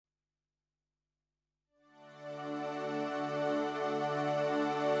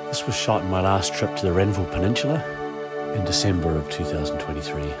This was shot in my last trip to the Renvyle Peninsula in December of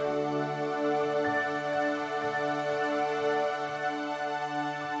 2023.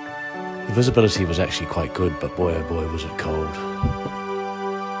 The visibility was actually quite good, but boy oh boy was it cold.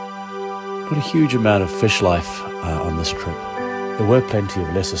 Not a huge amount of fish life on this trip. There were plenty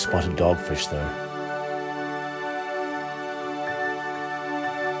of lesser spotted dogfish though.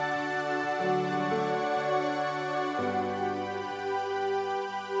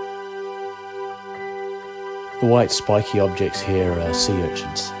 The white spiky objects here are sea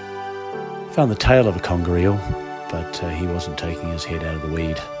urchins. Found the tail of a conger eel, but he wasn't taking his head out of the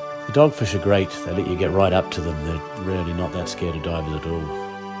weed. The dogfish are great, they let you get right up to them, they're really not that scared of divers at all.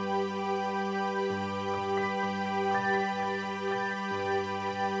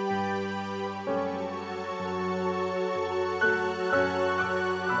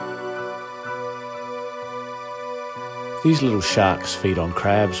 These little sharks feed on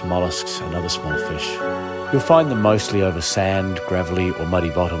crabs, mollusks and other small fish. You'll find them mostly over sand, gravelly or muddy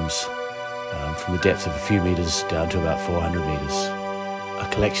bottoms, from the depth of a few metres down to about 400 metres. A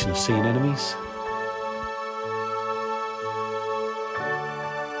collection of sea anemones.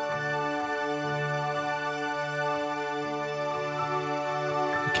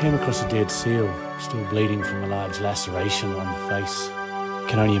 I came across a dead seal, still bleeding from a large laceration on the face. I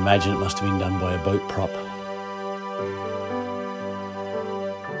can only imagine it must have been done by a boat prop.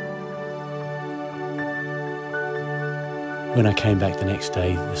 When I came back the next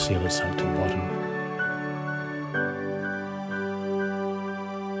day, the seal had sunk to the bottom.